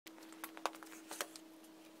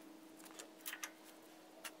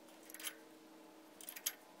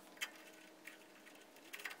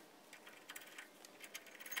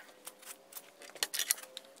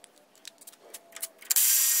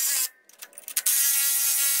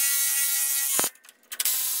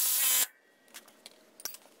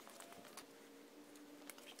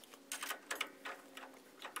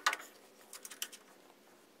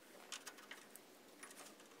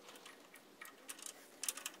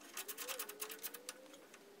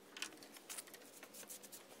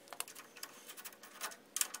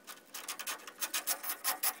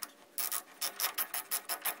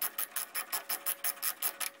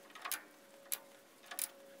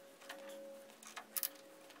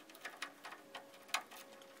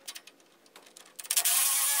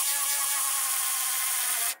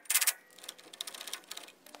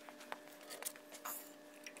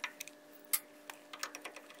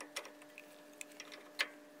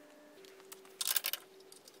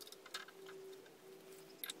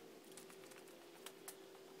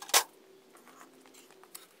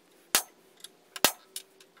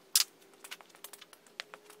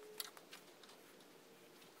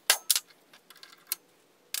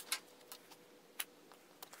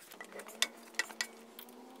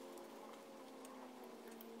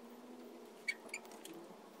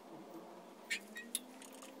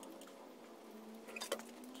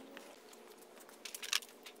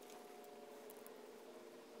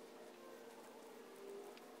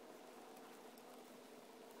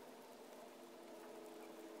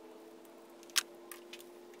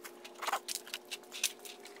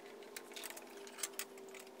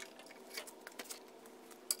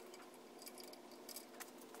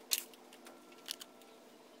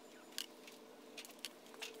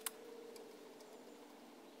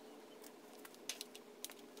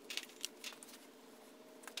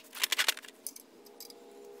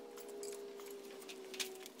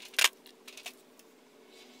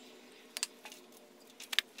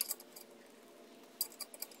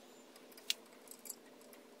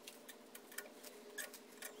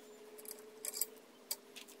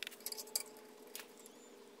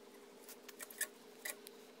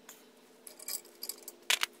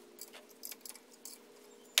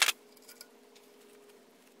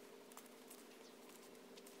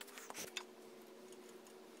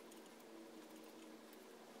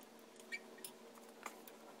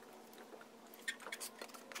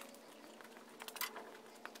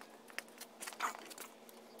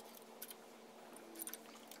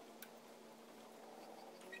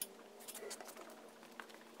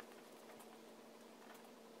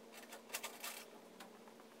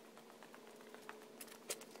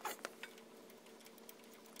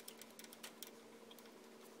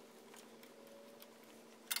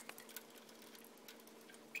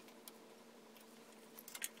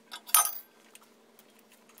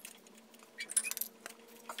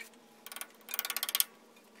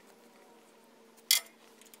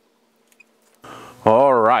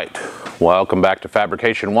Welcome back to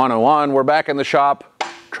Fabrication 101. We're back in the shop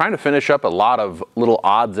trying to finish up a lot of little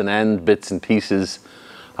odds and ends, bits and pieces,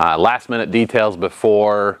 last minute details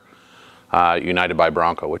before United by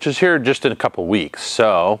Bronco, which is here just in a couple weeks.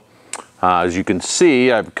 So as you can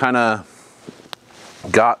see, I've kind of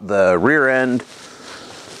got the rear end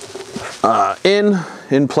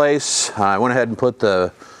in place. I went ahead and put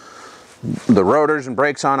the rotors and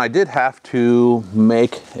brakes on. I did have to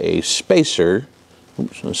make a spacer.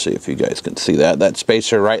 Oops, let's see if you guys can see that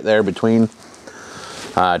spacer right there between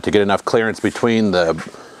to get enough clearance between the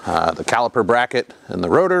caliper bracket and the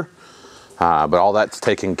rotor, but all that's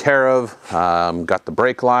taken care of. Got the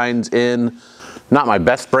brake lines in. Not my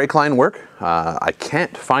best brake line work. I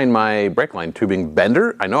can't find my brake line tubing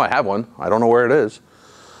bender. I know I have one. I don't know where it is.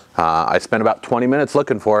 I spent about 20 minutes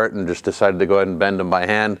looking for it and just decided to go ahead and bend them by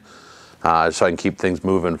hand so I can keep things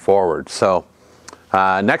moving forward. So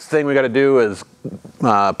next thing we got to do is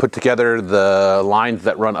put together the lines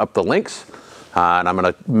that run up the links, and I'm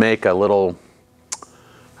going to make a little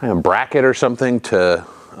bracket or something to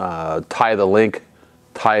tie mount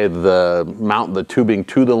the tubing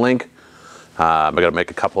to the link. I'm going to make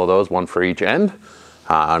a couple of those, one for each end,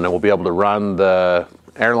 and then we'll be able to run the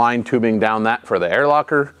airline tubing down that for the air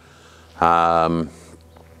locker. Then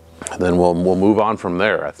we'll move on from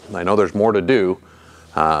there. I know there's more to do.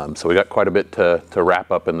 So we got quite a bit to wrap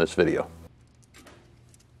up in this video.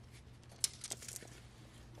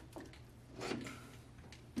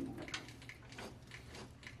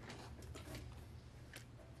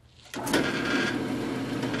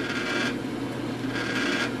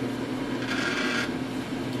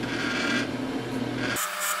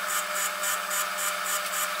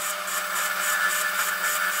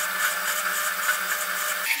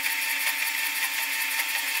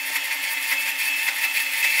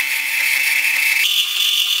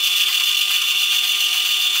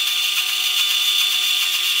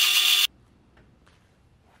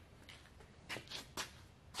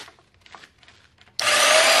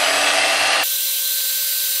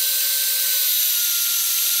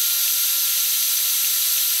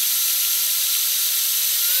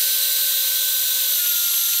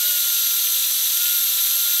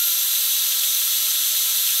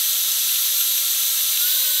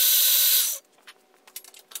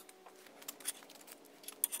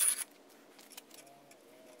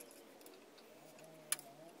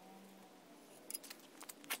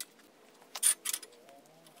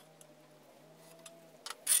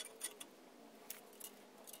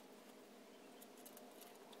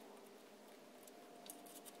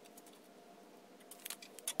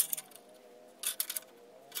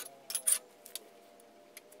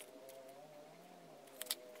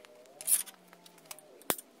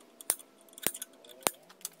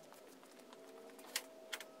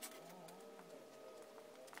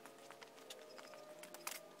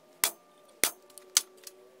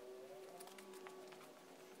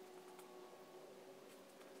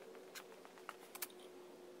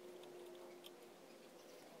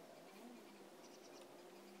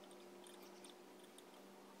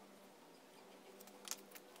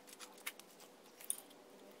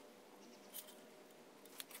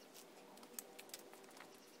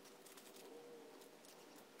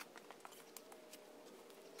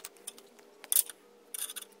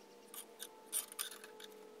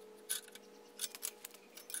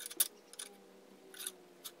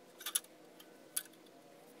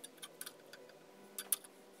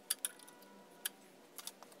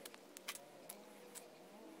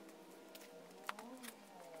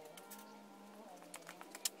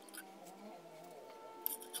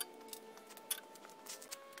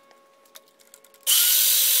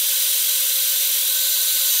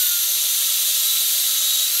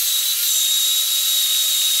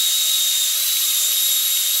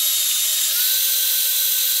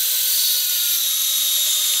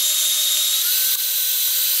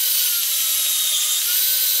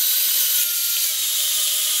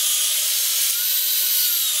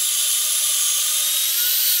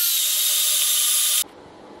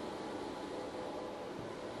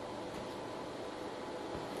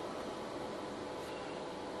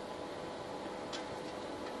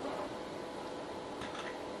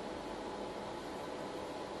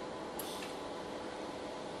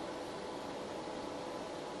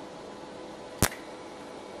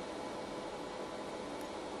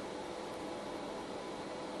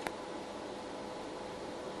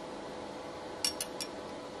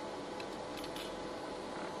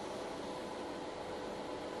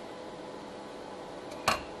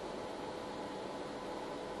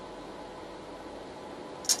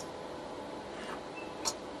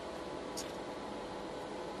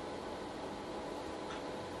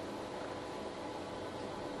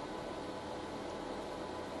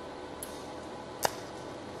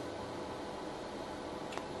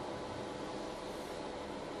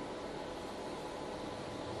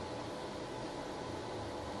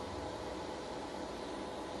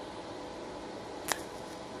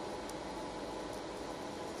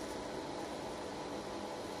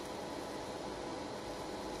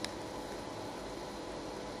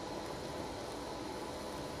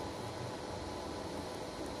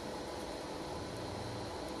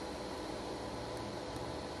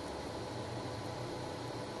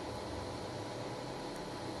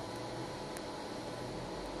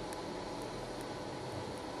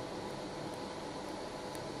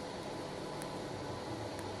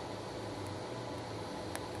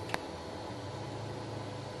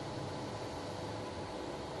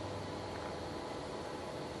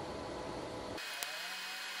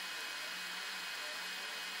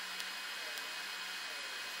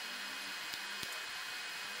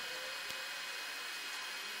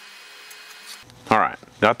 All right,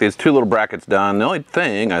 got these two little brackets done. The only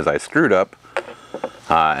thing is I screwed up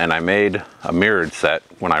and I made a mirrored set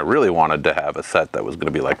when I really wanted to have a set that was going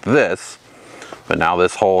to be like this. But now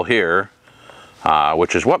this hole here,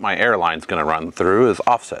 which is what my airline's going to run through, is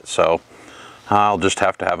offset. So I'll just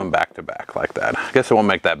have to have them back to back like that. I guess it won't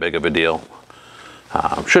make that big of a deal.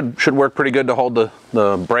 Should work pretty good to hold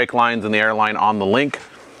the brake lines and the airline on the link.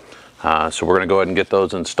 So we're going to go ahead and get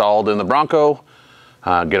those installed in the Bronco,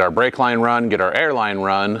 get our brake line run, get our airline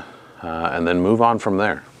run, and then move on from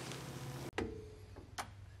there.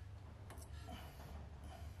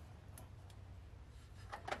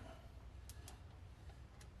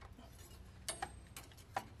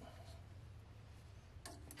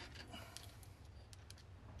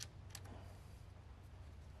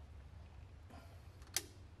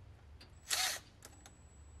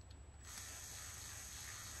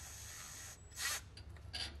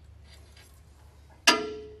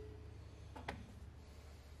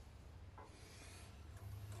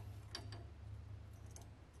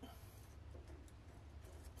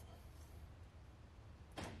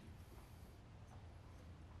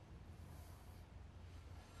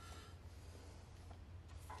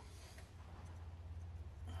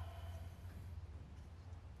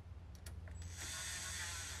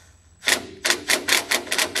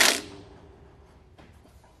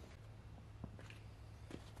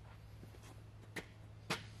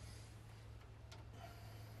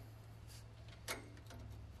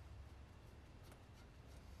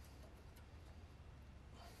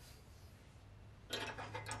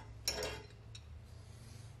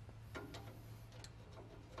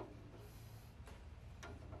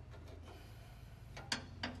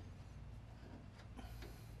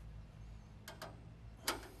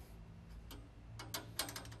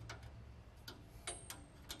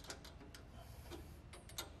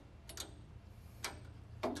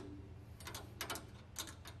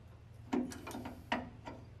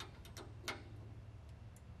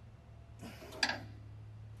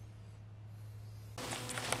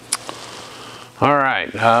 All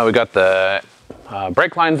right, we got the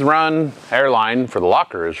brake lines run, airline for the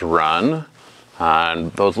lockers run,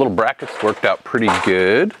 and those little brackets worked out pretty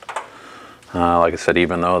good. Like I said,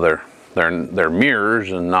 even though they're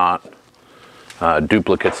mirrors and not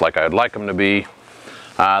duplicates like I'd like them to be.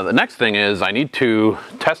 The next thing is I need to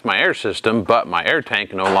test my air system, but my air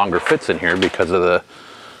tank no longer fits in here because of the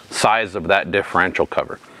size of that differential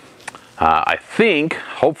cover. I think,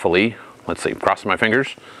 hopefully, let's see, crossing my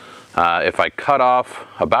fingers, if I cut off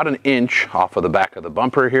about an inch off of the back of the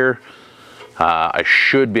bumper here, I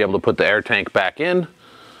should be able to put the air tank back in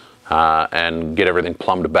and get everything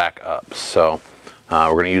plumbed back up. So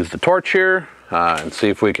we're going to use the torch here and see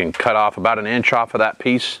if we can cut off about an inch off of that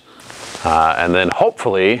piece. And then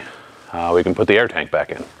hopefully we can put the air tank back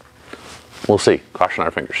in. We'll see. Crossing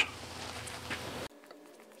our fingers.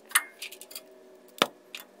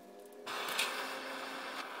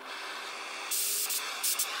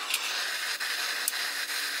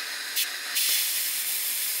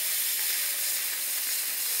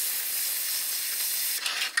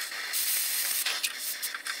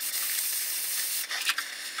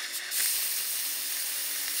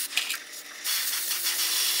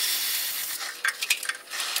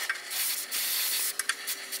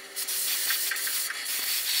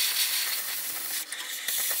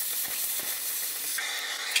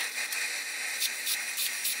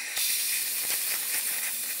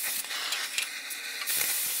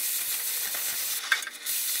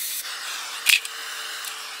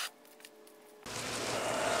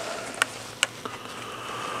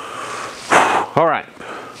 All right,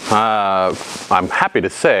 I'm happy to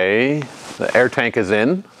say the air tank is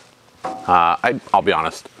in. I'll be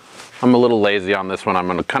honest, I'm a little lazy on this one. I'm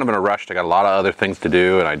kind of in a rush. I got a lot of other things to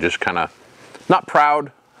do, and I just kind of, not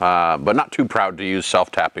proud, but not too proud to use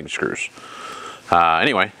self-tapping screws.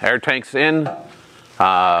 Anyway, air tank's in.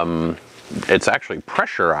 It's actually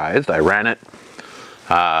pressurized. I ran it,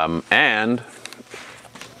 and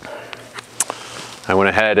I went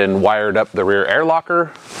ahead and wired up the rear air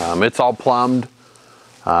locker. It's all plumbed.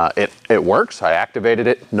 It works. I activated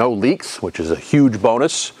it. No leaks, which is a huge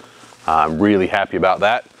bonus. I'm really happy about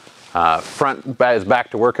that. Front is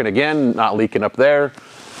back to working again, not leaking up there.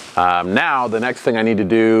 Now, the next thing I need to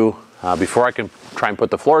do before I can try and put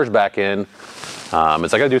the floors back in is I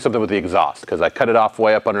got to do something with the exhaust because I cut it off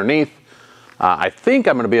way up underneath. I think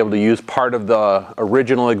I'm going to be able to use part of the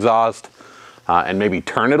original exhaust and maybe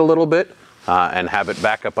turn it a little bit. And have it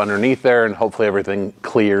back up underneath there, and hopefully everything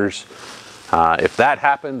clears. If that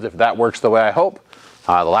happens, if that works the way I hope,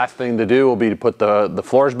 the last thing to do will be to put the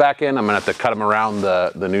floors back in. I'm gonna have to cut them around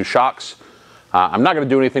the new shocks I'm not going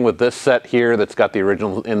to do anything with this set here that's got the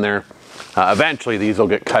original in there. Eventually these will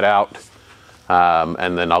get cut out,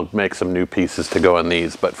 and then I'll make some new pieces to go in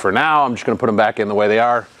these. But for now, I'm just going to put them back in the way they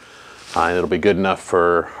are, and it'll be good enough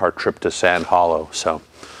for our trip to Sand Hollow. So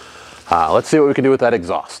let's see what we can do with that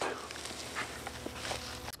exhaust.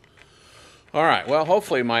 All right, well,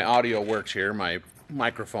 hopefully my audio works here. My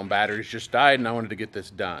microphone batteries just died and I wanted to get this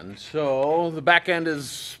done. So the back end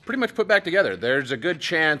is pretty much put back together. There's a good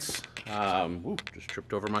chance, just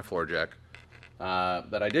tripped over my floor jack,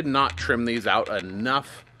 that I did not trim these out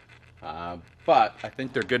enough, but I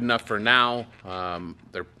think they're good enough for now.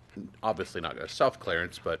 They're obviously not going to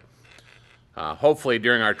self-clearance, but hopefully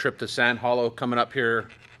during our trip to Sand Hollow coming up here,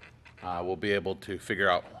 we'll be able to figure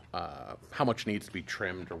out how much needs to be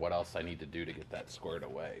trimmed or what else I need to do to get that squared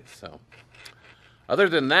away. So other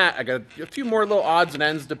than that, I got a few more little odds and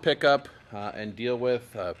ends to pick up and deal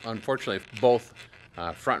with. Unfortunately, both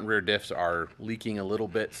front and rear diffs are leaking a little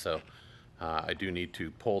bit, so I do need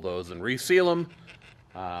to pull those and reseal them.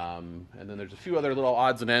 And then there's a few other little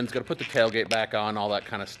odds and ends. Got to put the tailgate back on, all that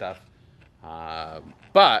kind of stuff.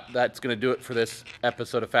 But that's going to do it for this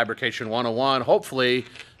episode of Fabrication 101. Hopefully,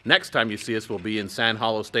 next time you see us, we'll be in Sand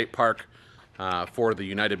Hollow State Park for the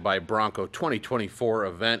United by Bronco 2024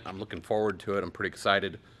 event. I'm looking forward to it. I'm pretty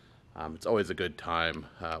excited. It's always a good time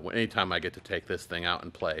anytime I get to take this thing out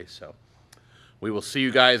and play. So we will see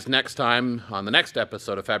you guys next time on the next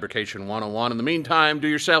episode of Fabrication 101. In the meantime, do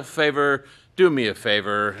yourself a favor, do me a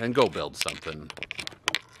favor, and go build something.